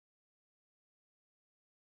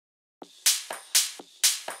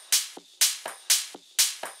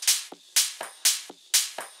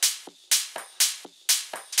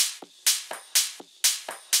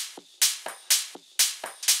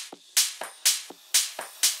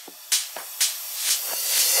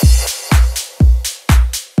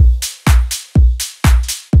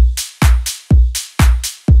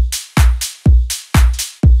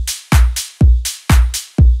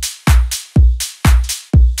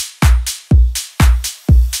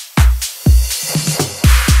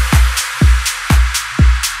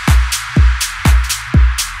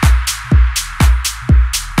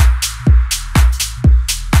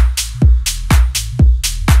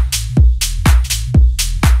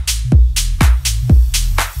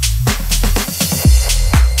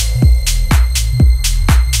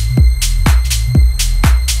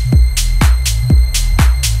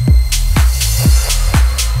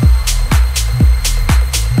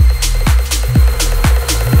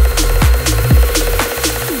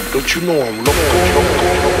Don't you know I'm loco?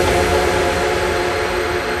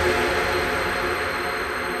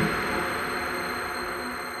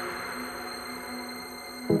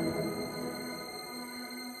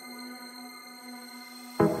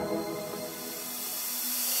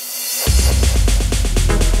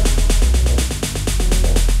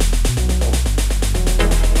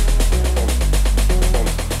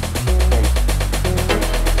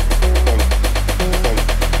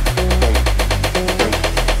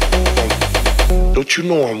 Don't you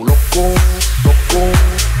know I'm loco, loco, loco,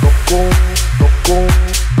 loco, loco, loco,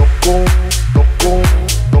 loco, loco,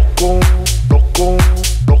 loco, loco,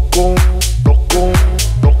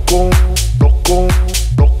 loco,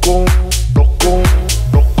 loco, loco,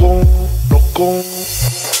 loco, loco, loco.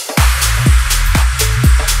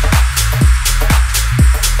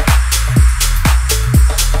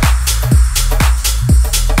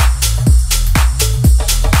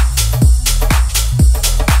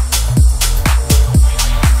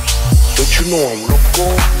 You know I'm loco,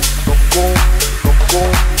 loco, loco, loco,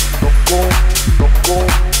 loco, loco, loco,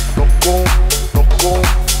 loco, loco, loco,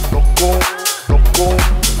 loco, loco,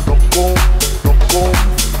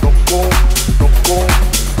 loco,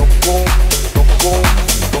 loco,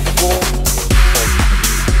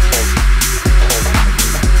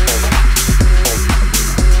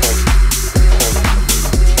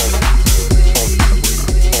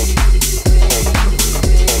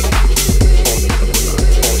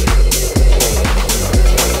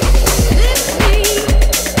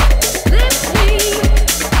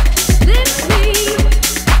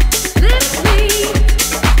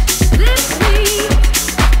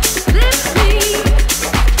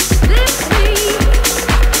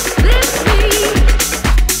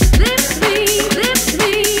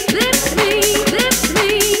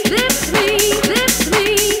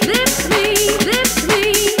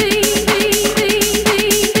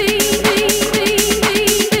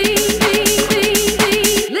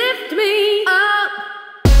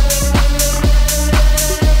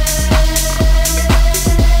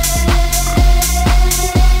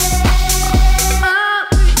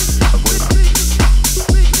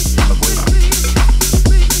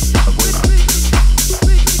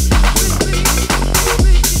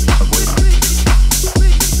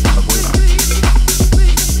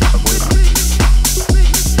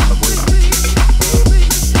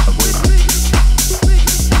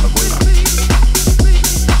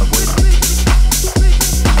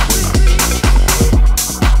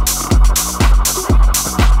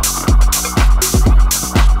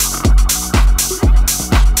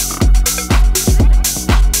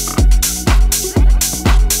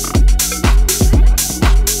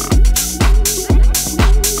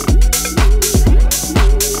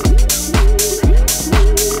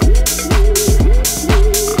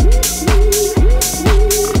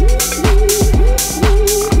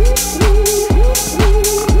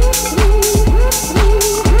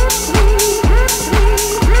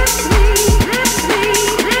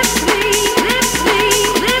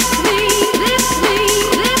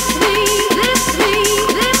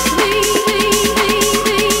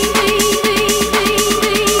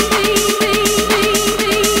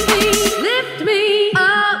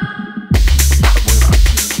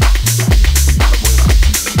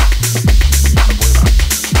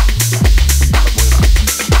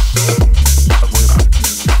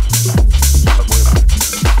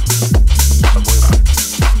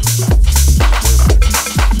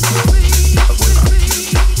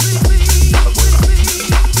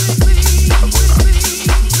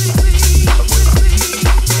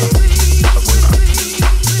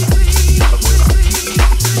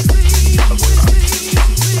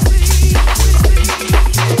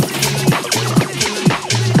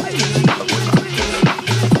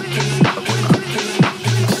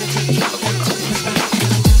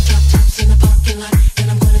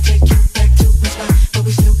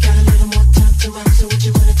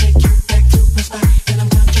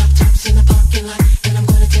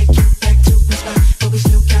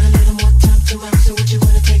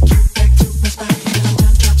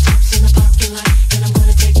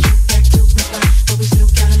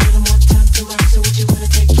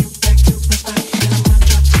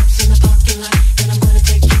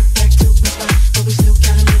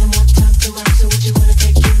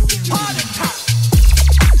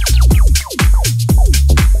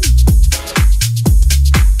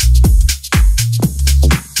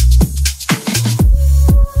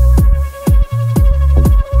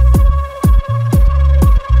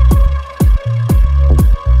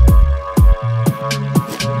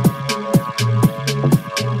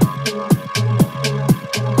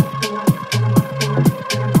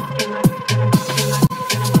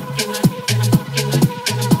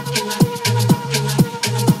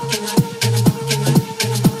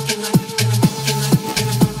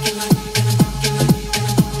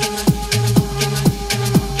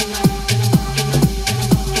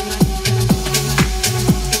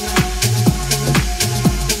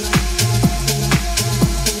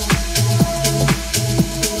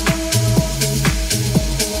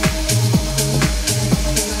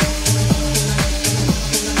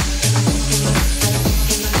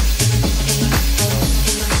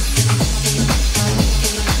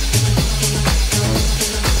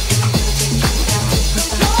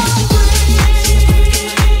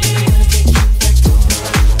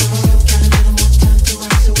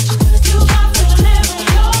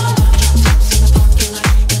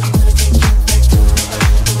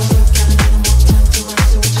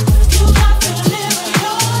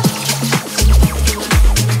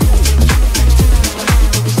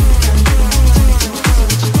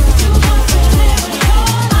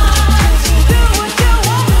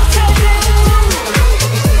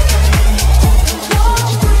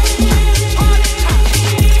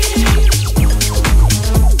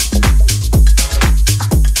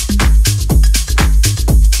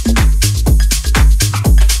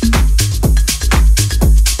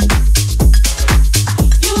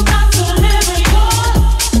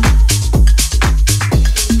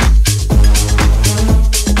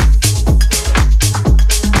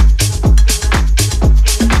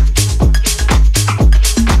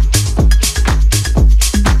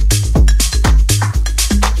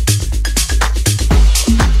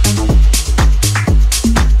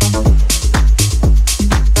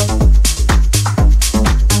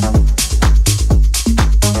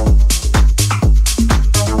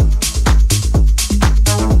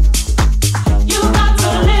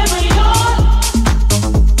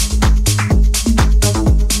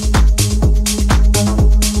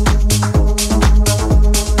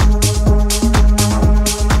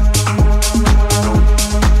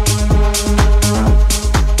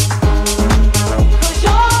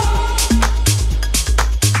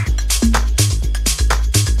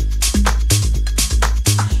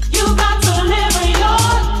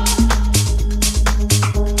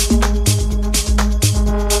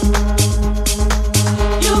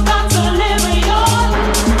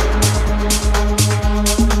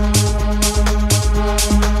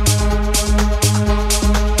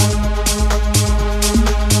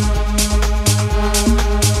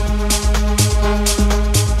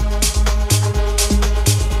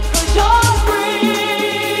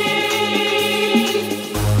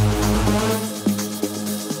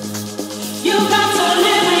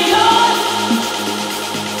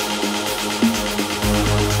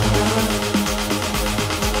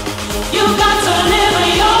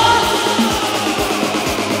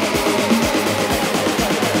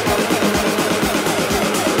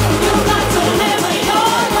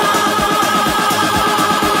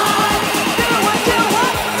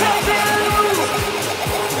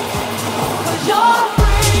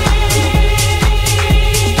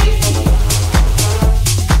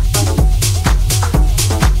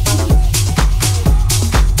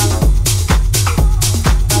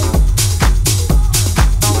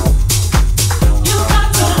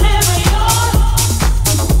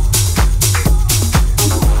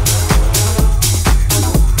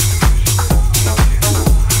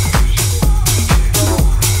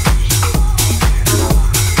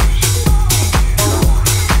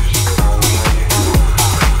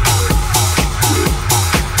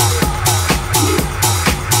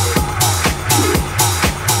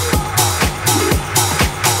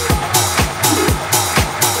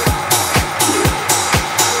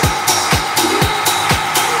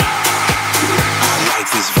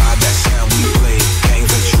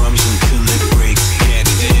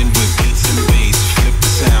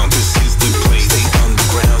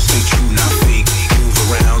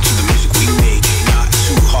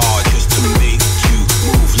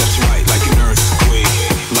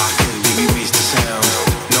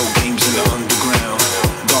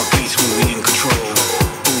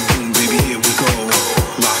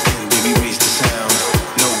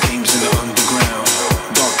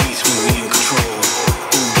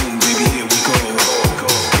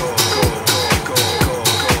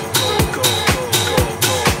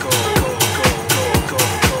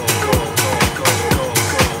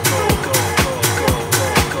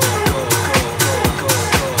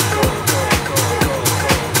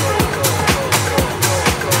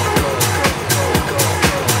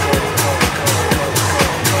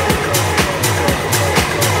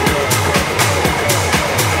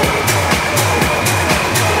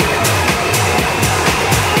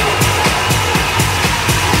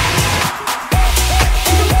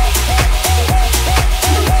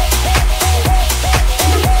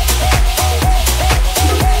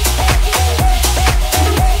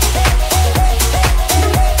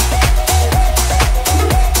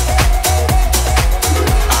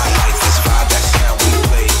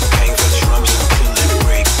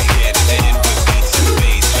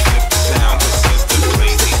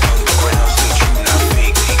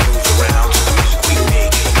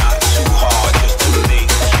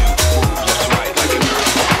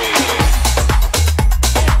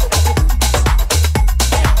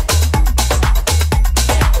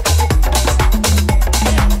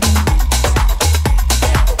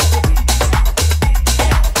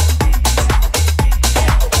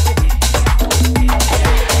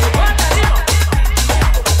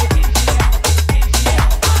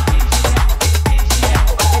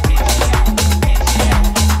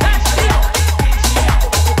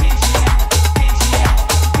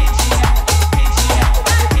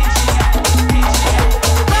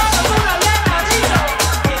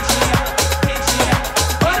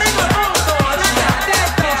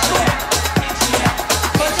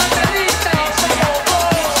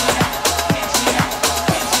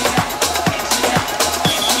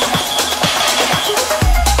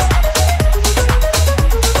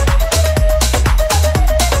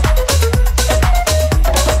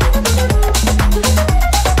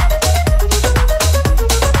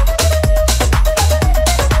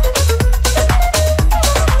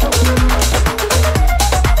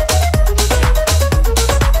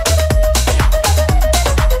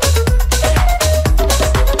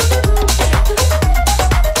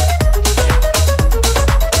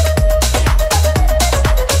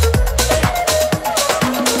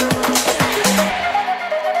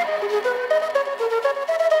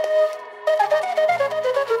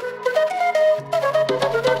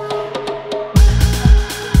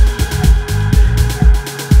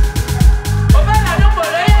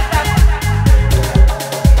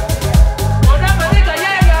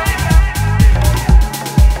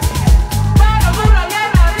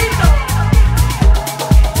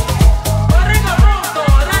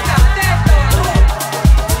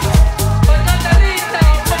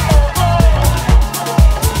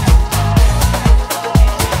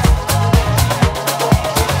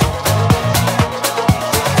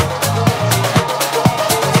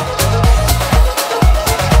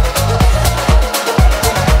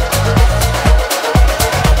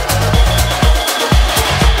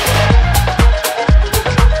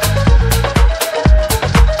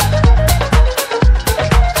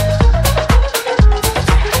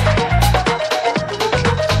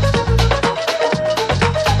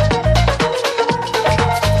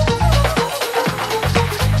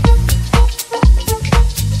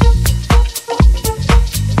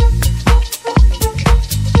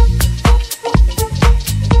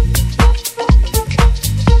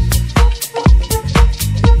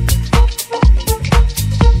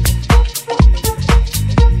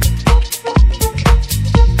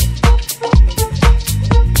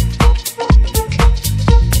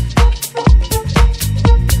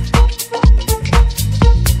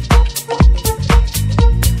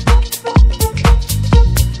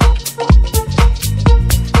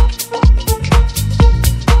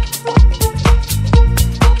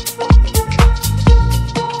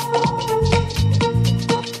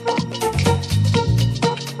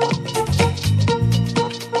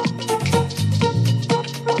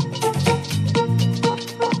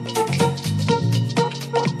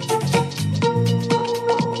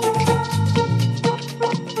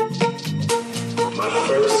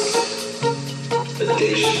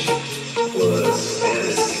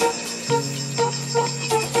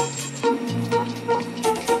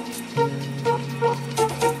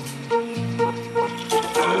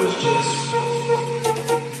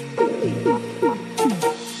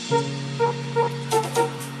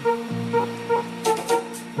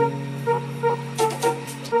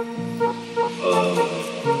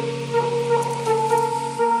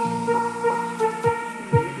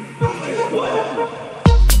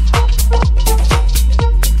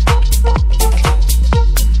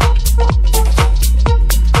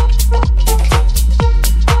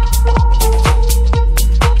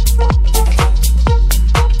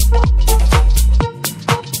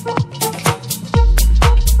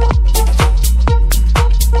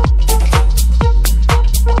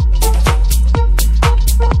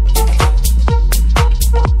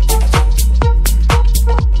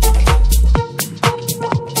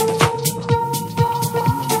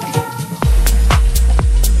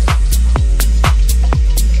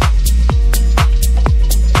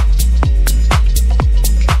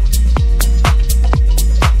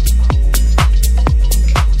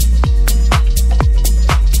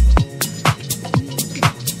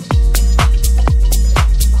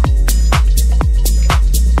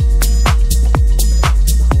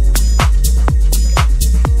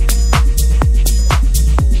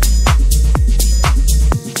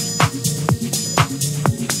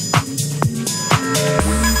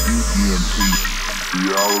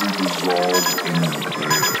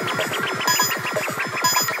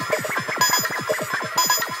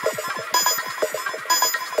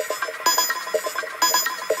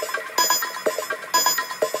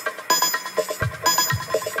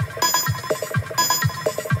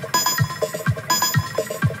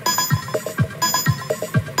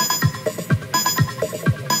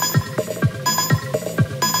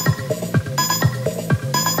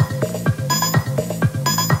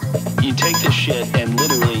 shit and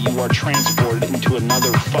literally you are transported into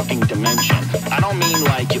another fucking dimension. I don't mean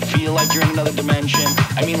like you feel like you're in another dimension.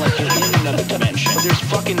 I mean like you're in another dimension. There's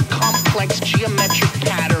fucking complex geometric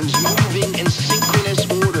patterns moving in synchronous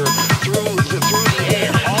order through the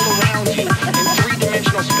air all around you in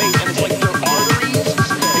three-dimensional space, and it's like they're arteries,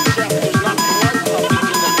 except there's not blood pumping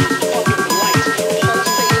in them. There's fucking lights, pulsating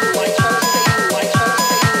lights, pulsating lights, pulsating lights,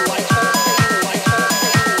 pulsating lights,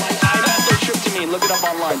 pulsating lights. I have their trip to me. Look it up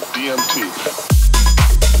online. DMT.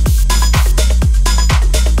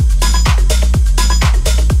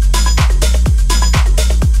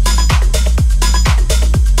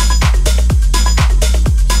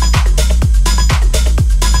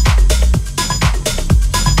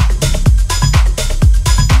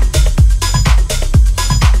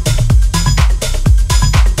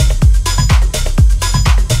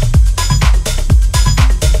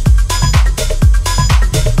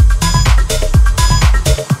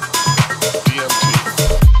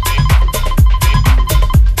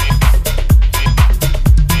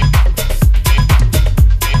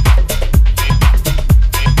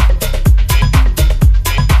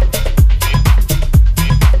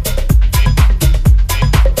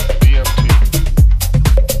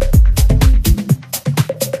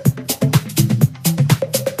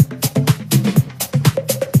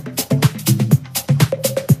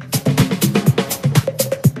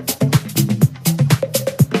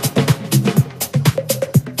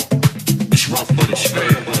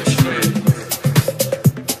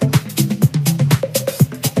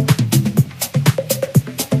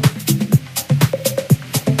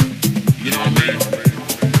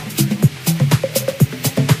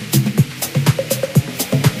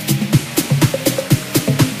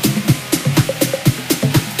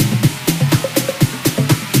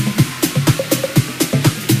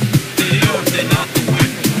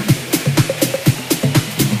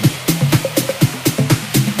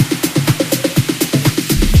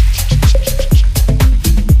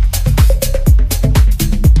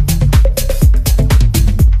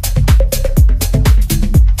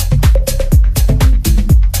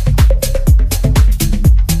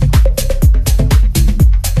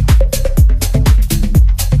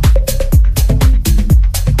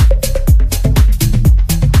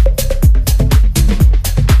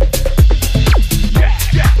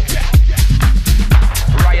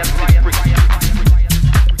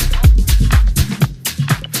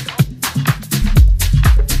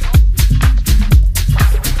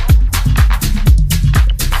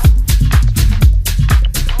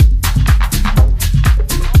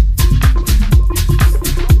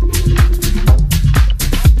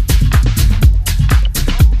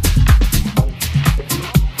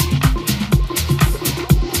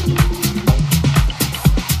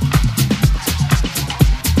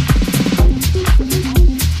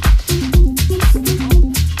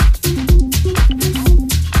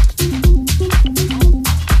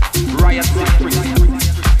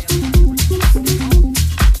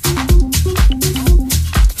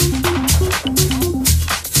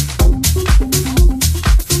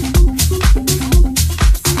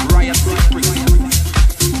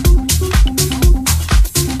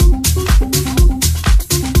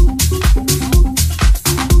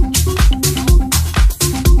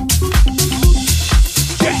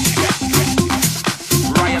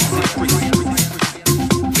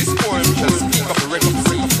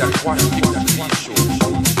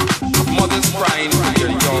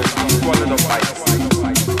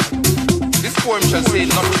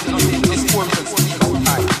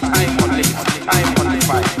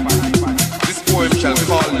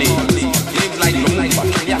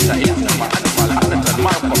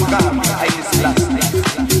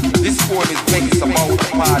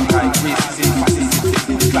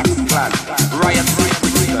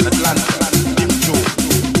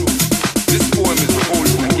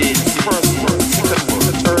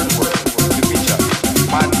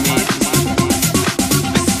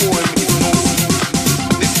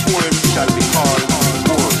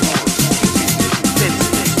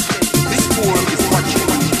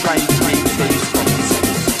 Trying to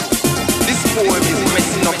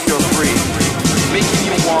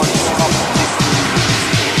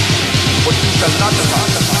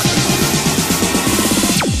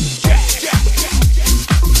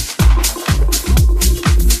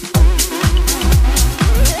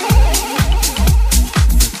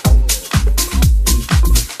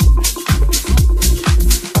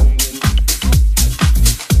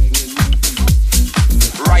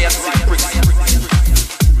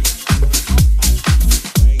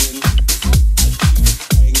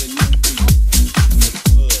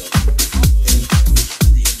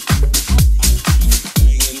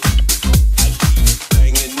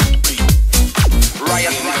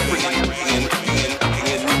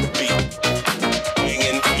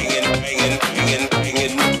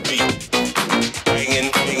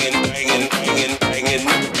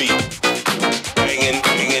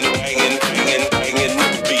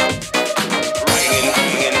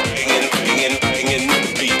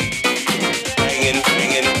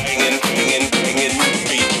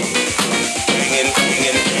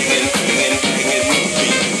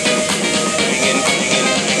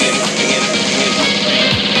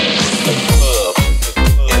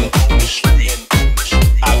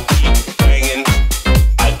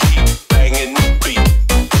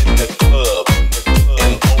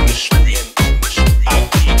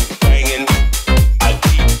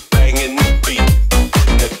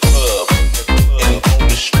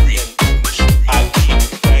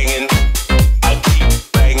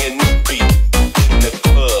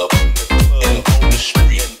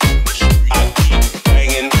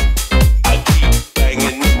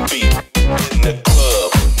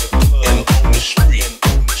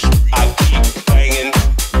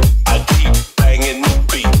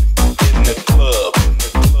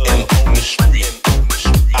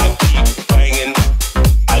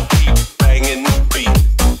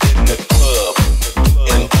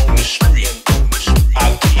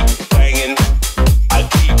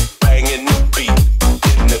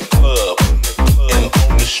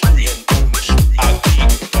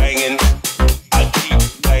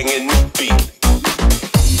banging the beat.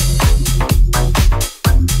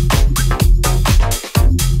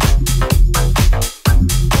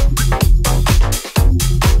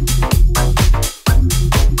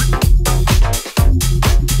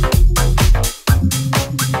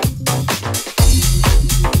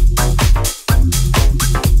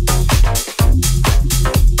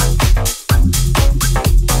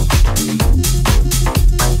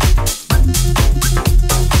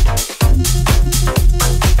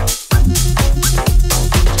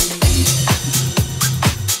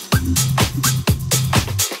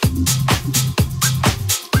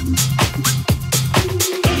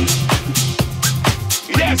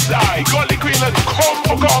 Gully Queen and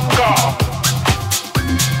Combo Gonga.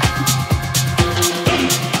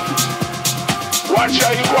 Watch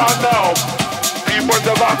how you go on now. People at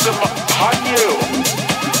the bottom on you.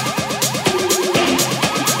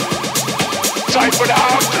 Time for the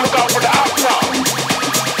arm to look out for the arm now.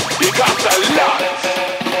 You got the lot.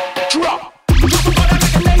 Drop.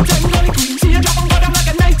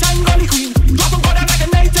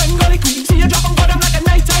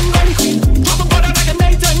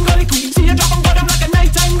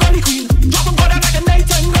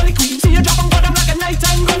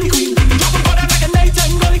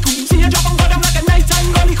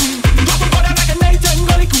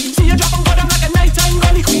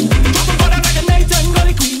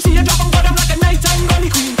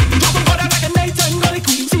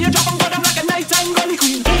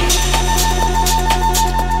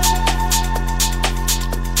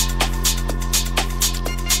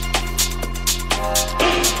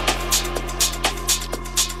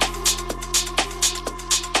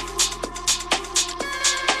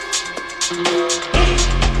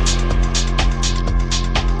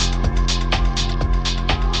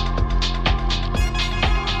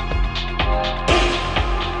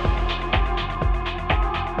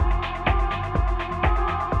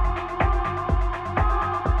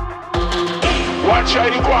 Watch how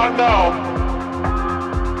you go on now.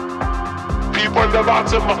 People at the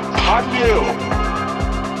bottom on you.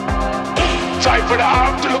 Time for the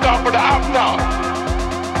arm to look out for the arm now.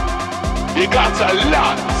 You got a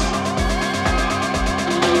lot.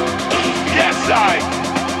 Yes, I.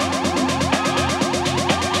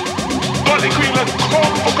 Gully Queen and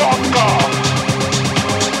Combo Gonga.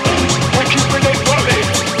 We keep it Gully.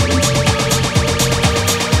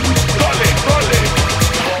 Gully, Gully.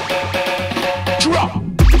 Drop.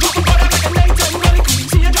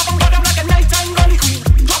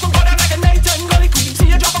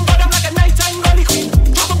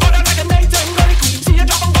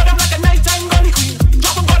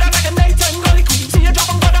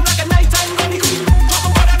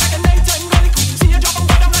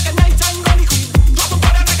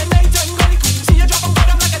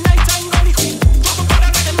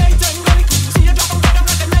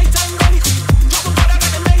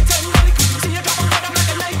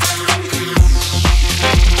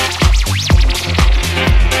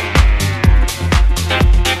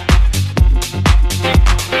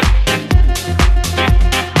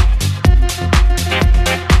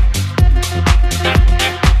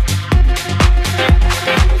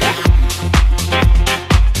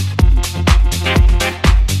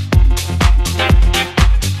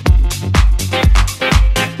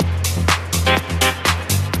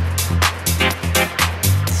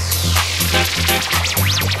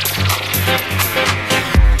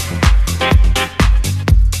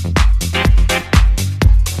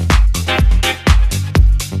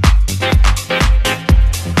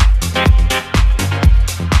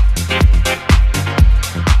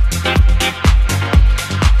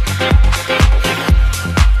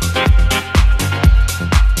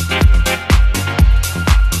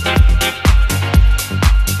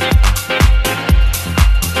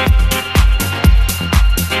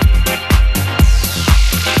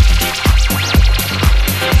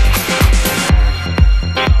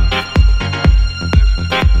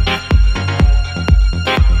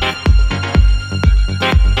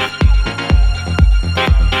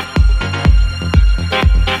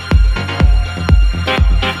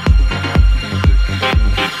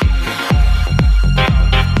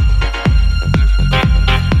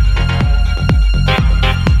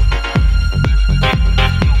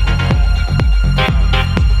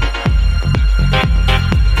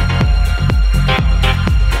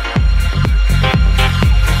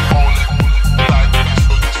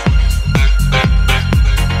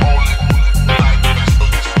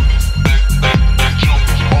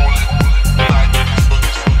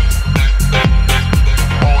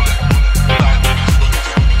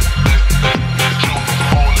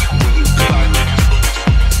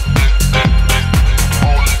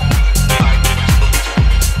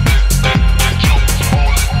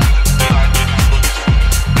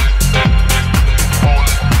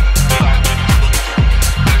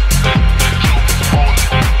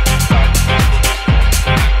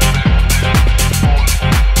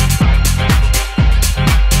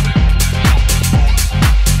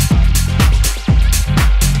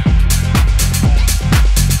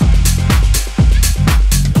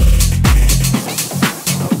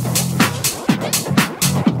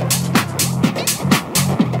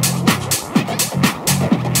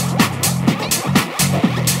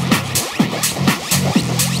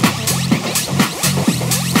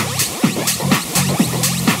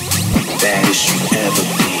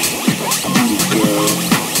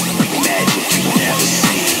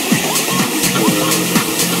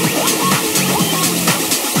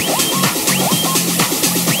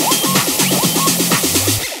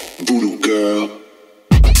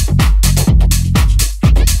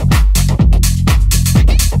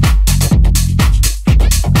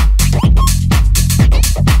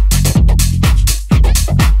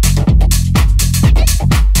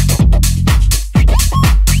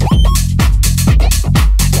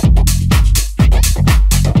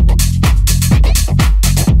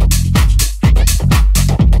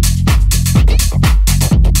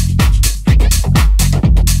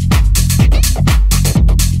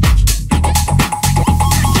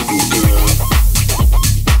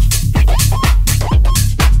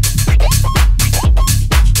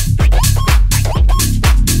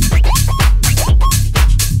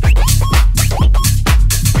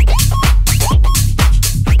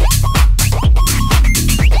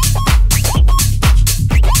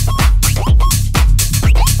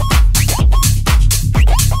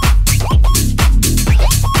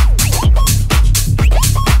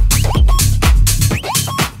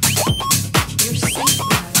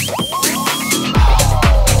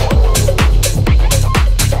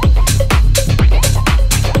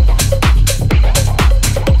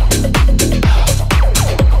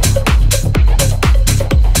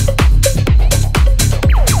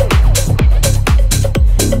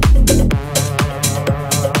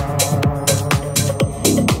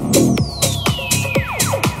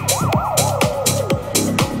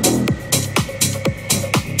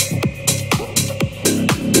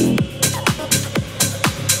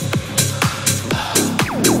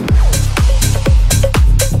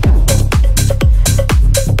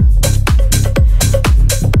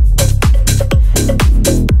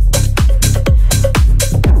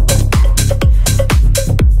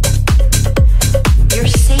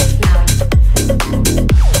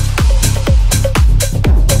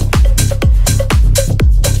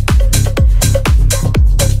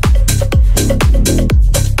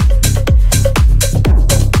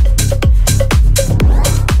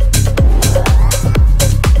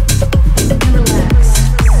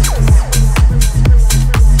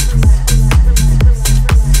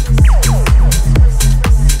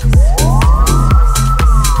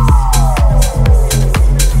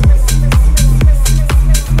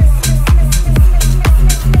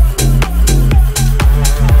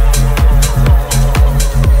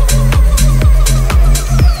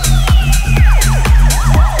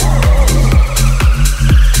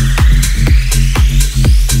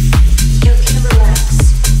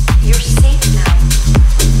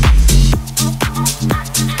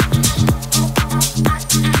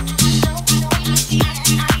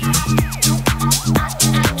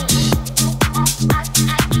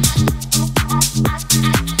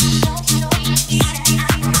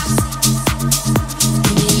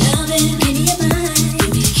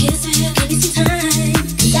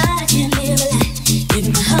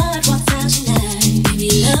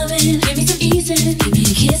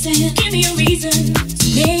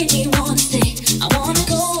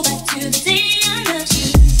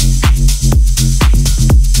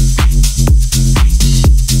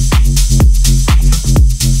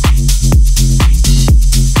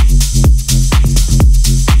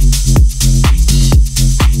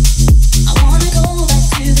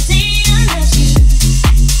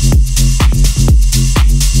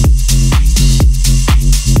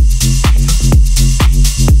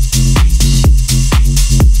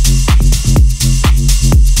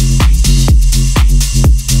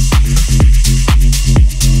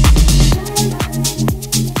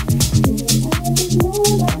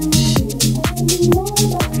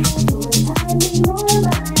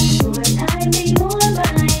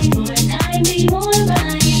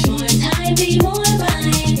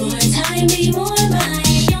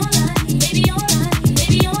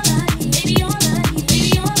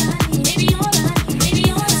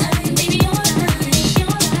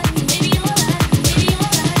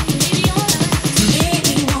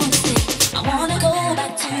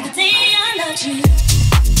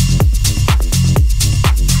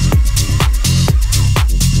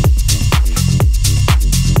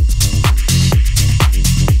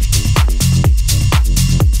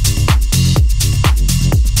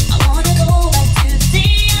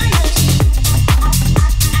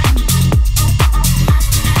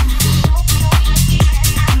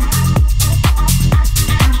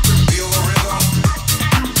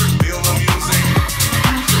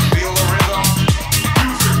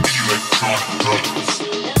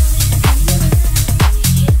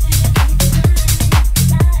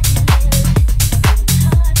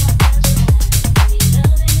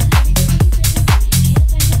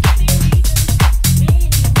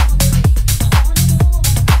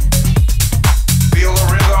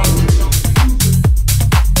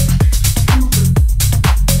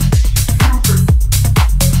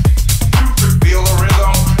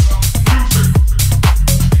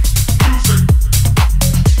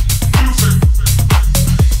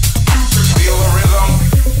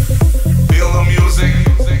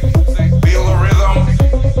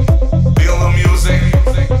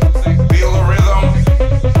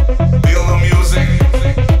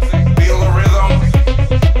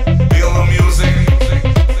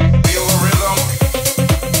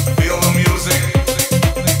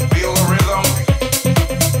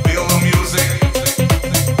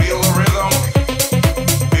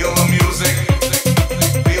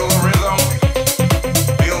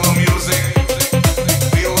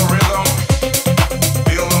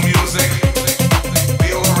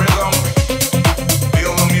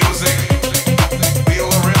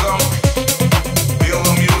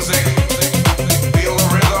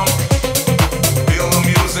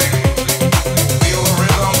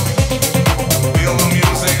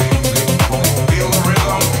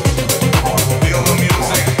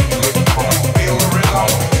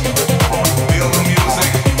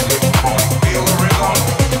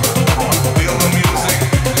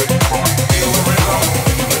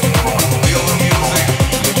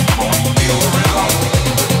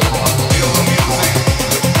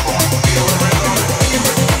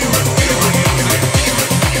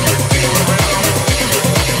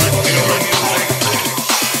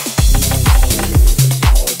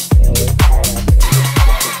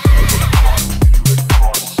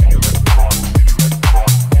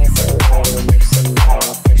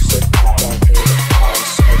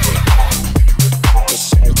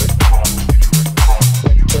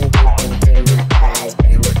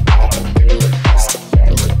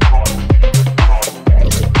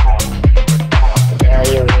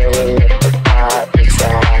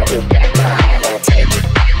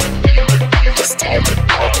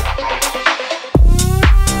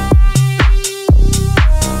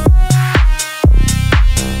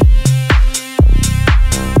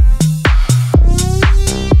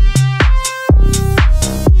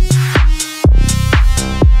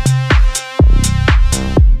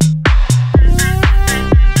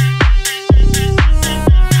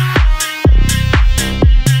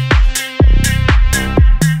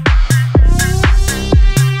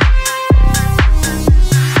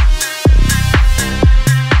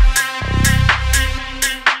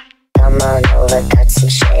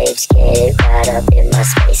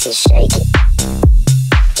 space and shake it.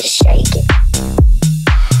 Just shake it.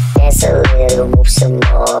 Dance a little, move some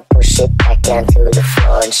more. Push it back down to the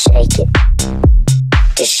floor and shake it.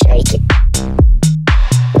 Just shake it.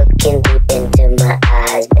 Looking deep into my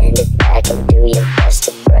eyes, bend it back and do your best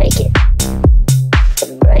to break it. To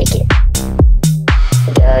break it.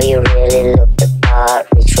 Girl, you really look the part.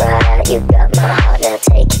 Reach right out, you got my heart, now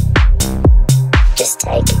take it. Just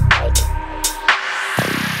take it, take it.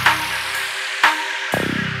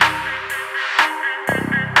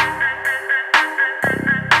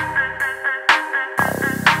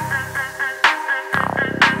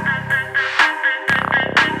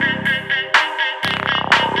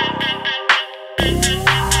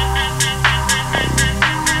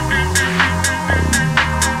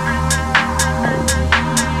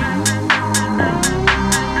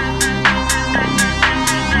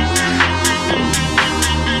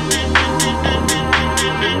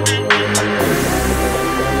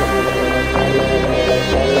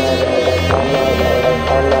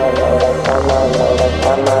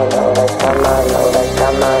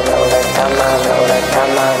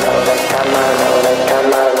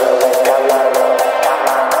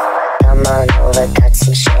 Cut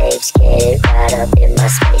some shapes, get it right up in my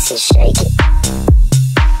space and shake it.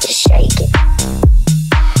 Just shake it.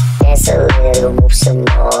 Dance a little, move some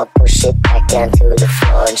more. Push it back down to the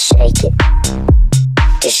floor and shake it.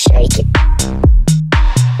 Just shake it.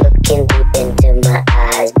 Looking deep into my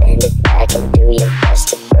eyes, bend it back and do your best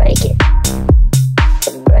to break it.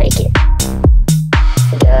 To break it.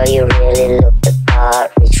 Girl, you really look the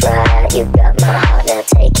part. Reach right out, you got my heart, now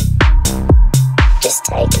take it. Just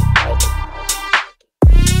take it, take it.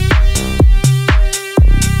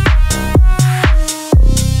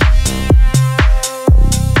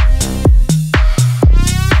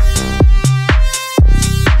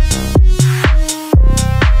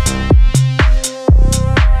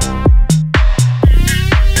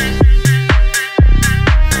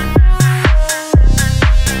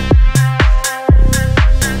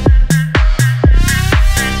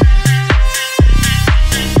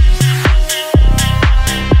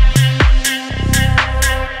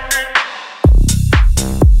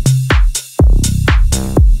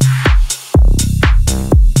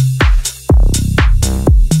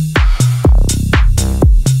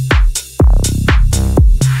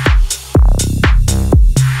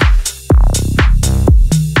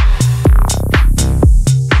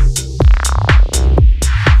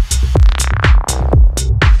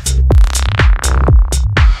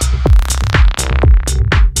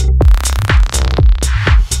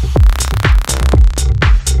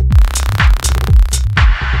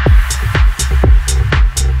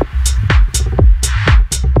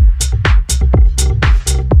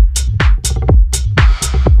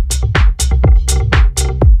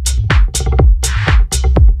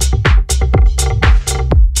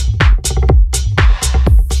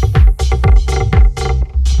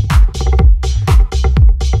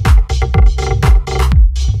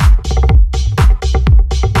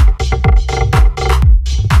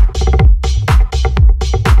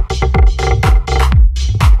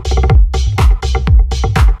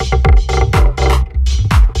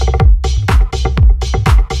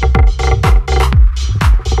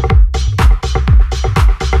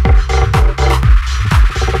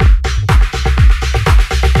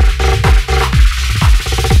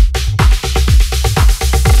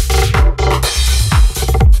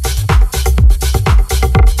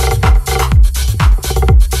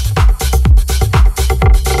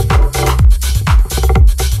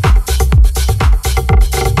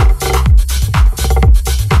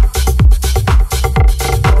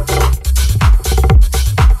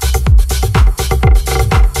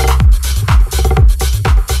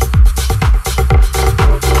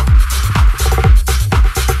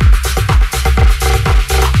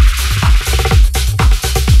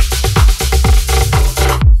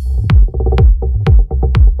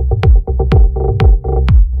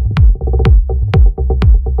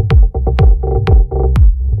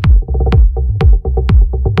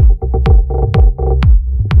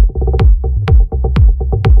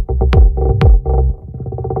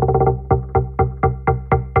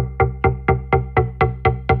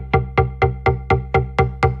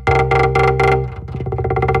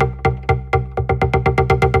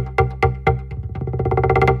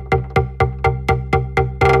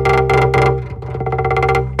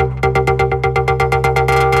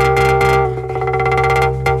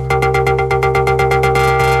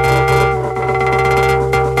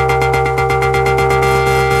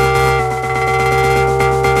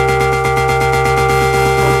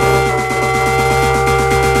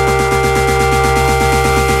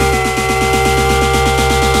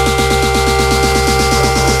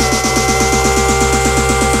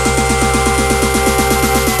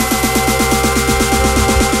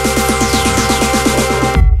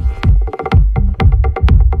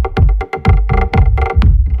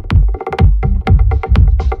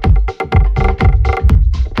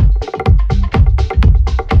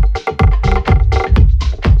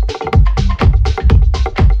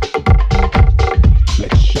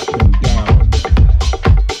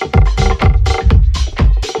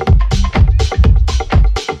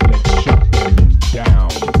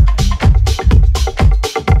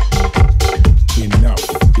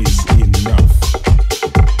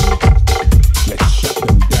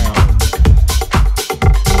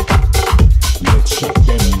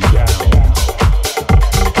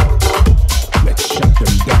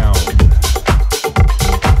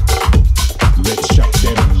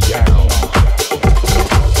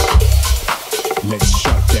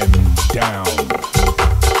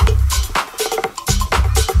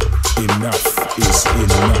 Enough is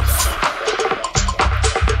enough.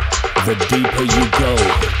 The deeper you go,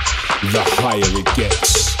 the higher it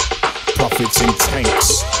gets. Profits in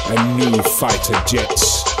tanks and new fighter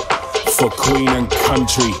jets. For Queen and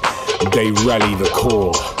country, they rally the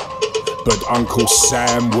call. But Uncle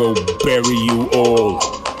Sam will bury you all.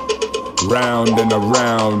 Round and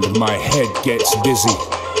around, my head gets dizzy.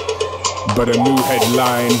 But a new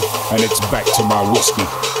headline, and it's back to my whiskey.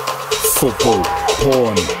 Football,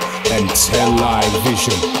 porn, and tell-lie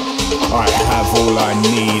vision. I have all I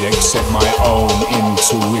need except my own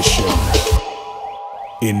intuition.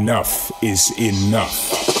 Enough is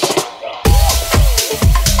enough.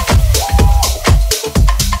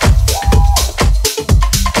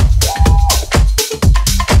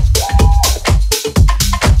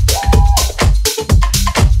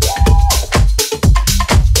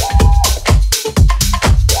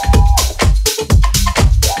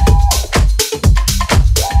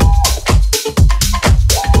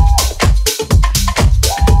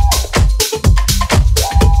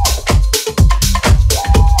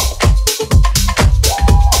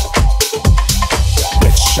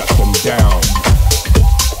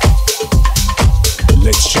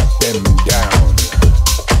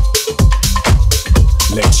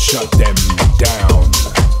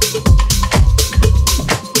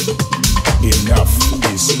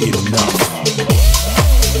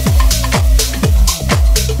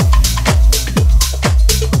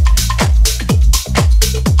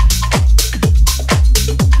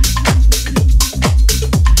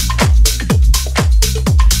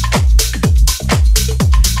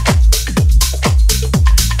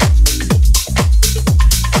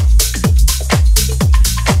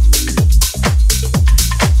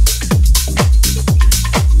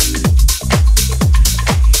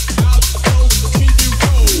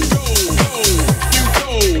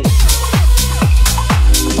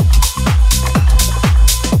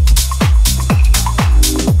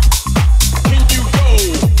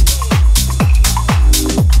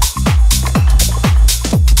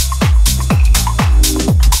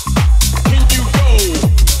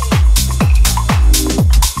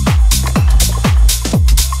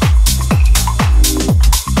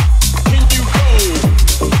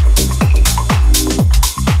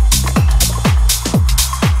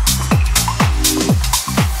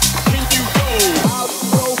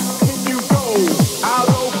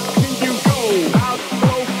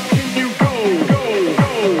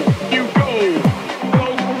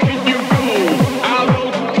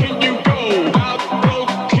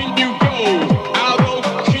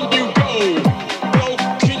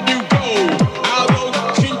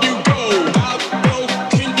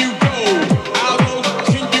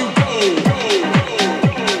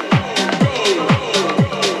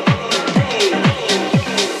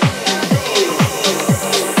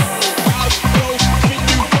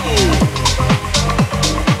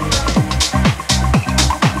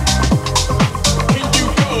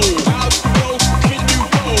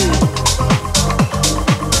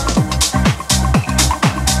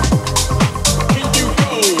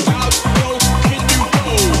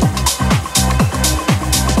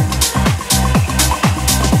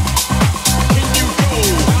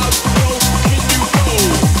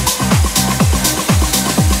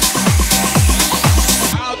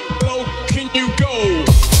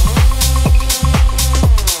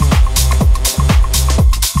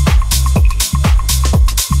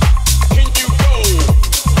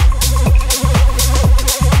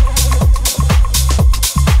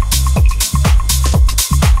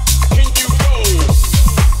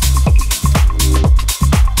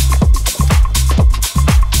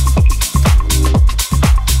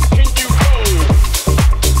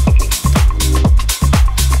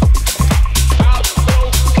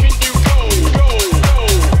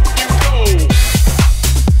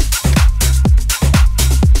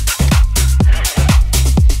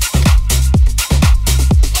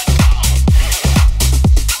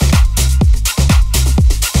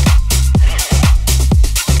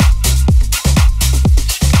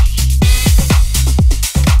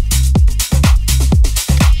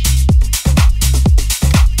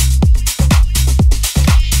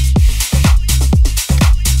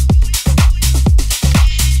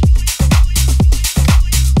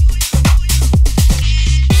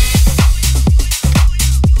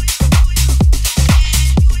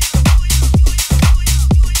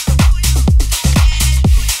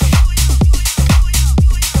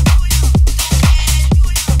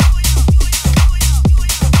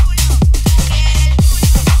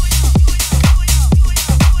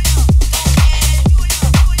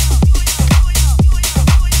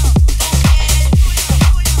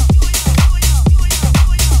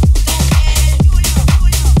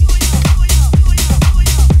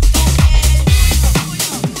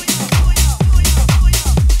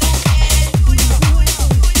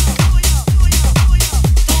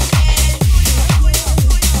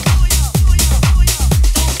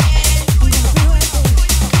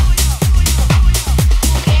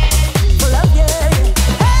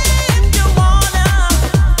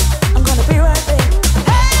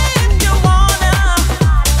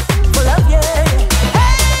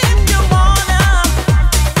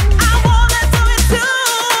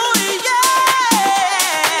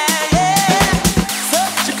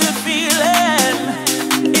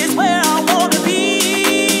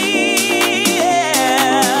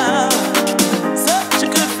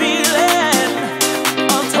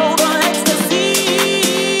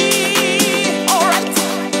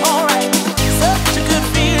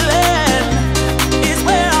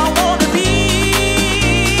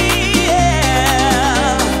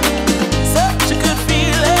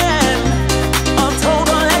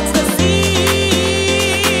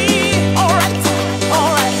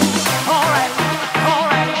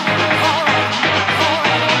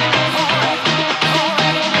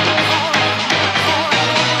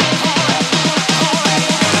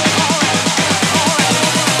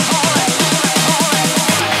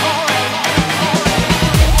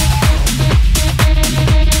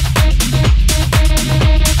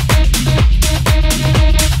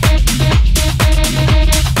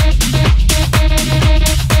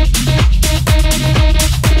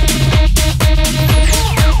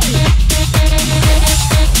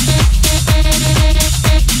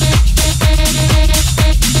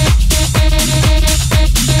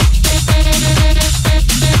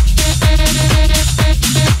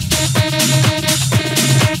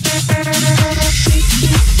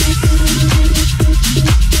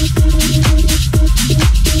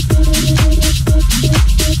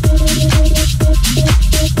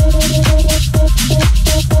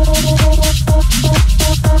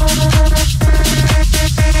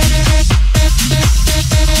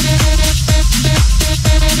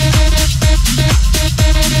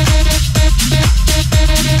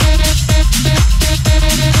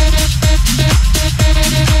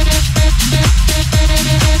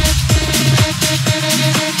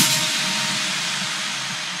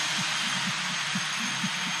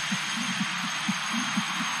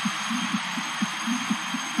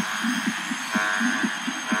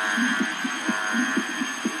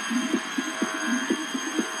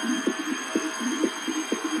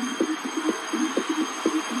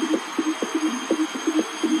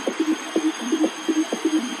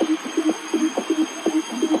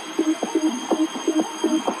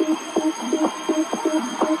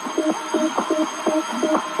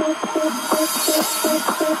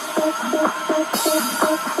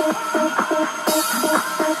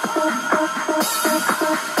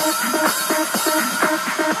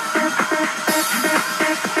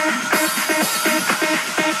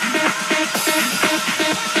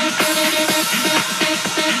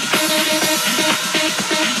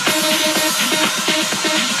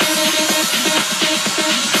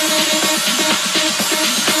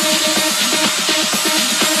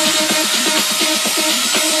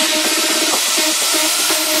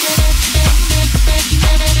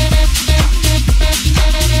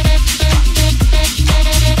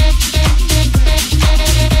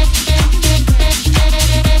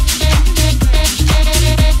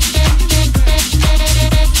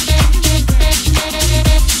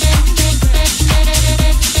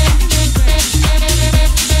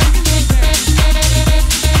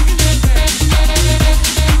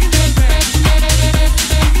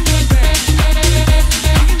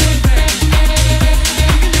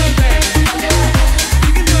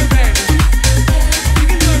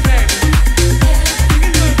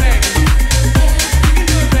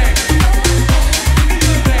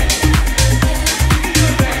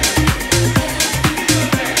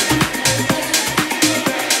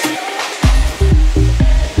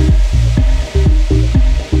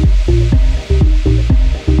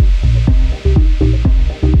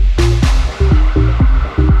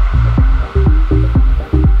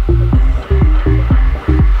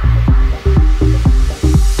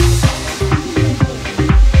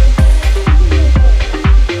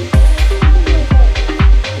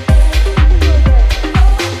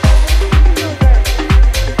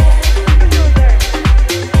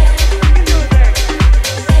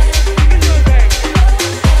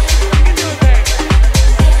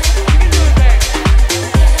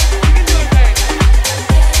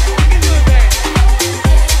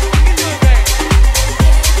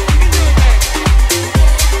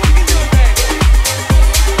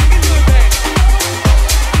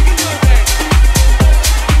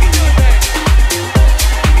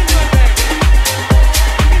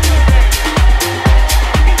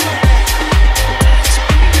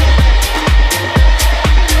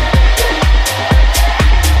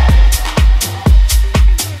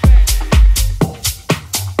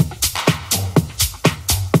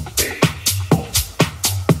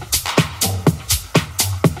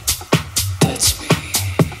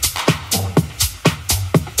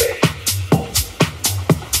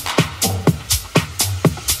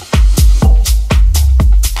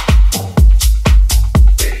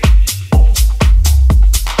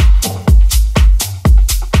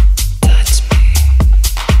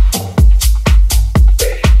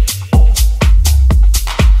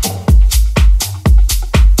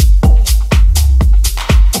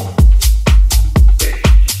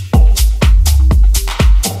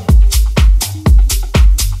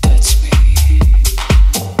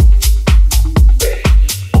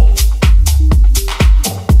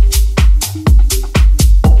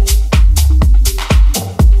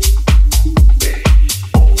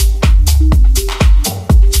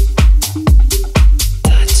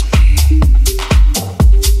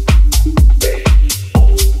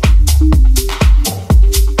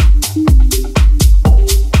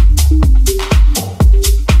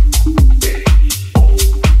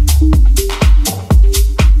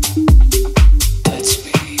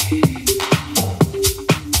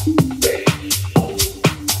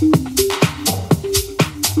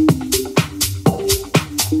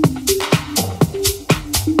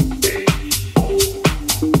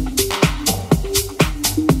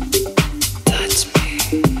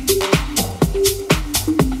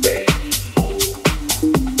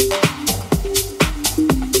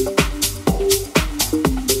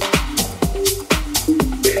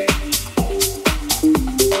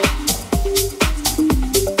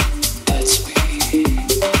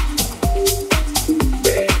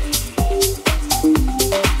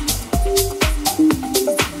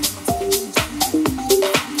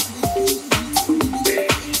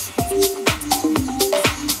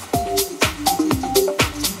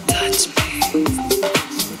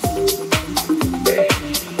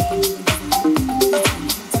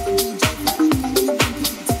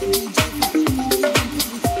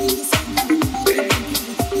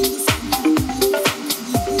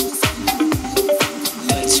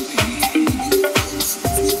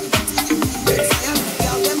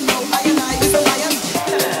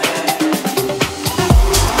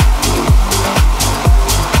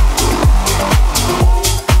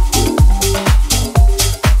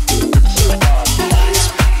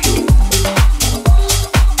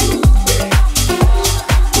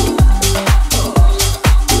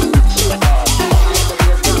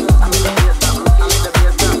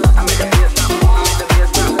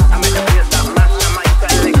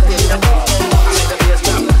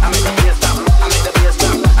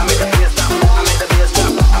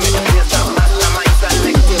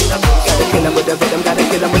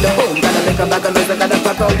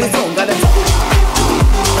 boom, gotta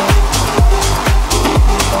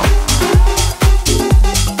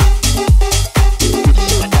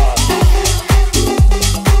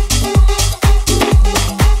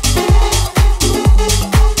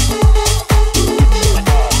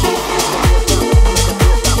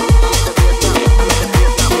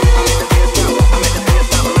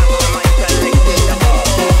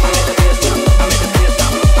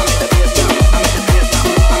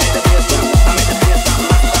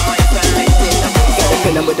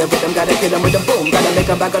kill 'em with a boom, gotta make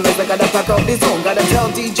a bag of noise, I gotta pack out the zone. Gotta tell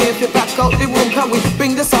DJ if you pack out the room. Can we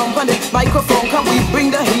bring the sound on the microphone? Can we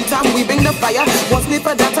bring the heat and we bring the fire? One snip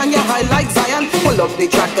of that and you're high like Zion. Pull up the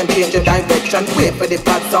track and change your direction. Wait for the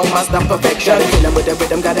bad sound, master perfection. Gotta kill 'em with the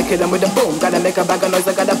rhythm, gotta kill 'em with a boom. Gotta make a bag of noise,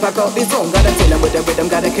 I gotta pack out the zone. Gotta kill 'em with the rhythm,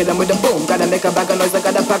 gotta kill 'em with a boom. Gotta make a bag of noise, I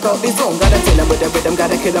gotta pack out the zone. Gotta kill 'em with the rhythm,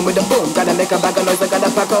 gotta kill 'em with a boom. Gotta make a bag of noise, I gotta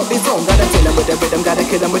pack out the zone. Gotta kill 'em with the rhythm, gotta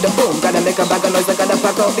kill 'em with a boom. Gotta make a bag of noise, I gotta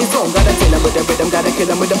pack out the zone. Gotta kill 'em with the rhythm, gotta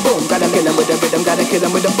kill 'em with a boom. Gotta kill 'em with the rhythm, gotta kill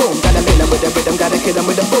 'em with a boom. Gotta kill 'em with the rhythm, gotta kill 'em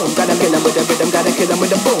with a boom. Gotta kill 'em with the rhythm, gotta kill 'em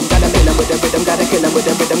with a boom. Gotta kill 'em with the rhythm.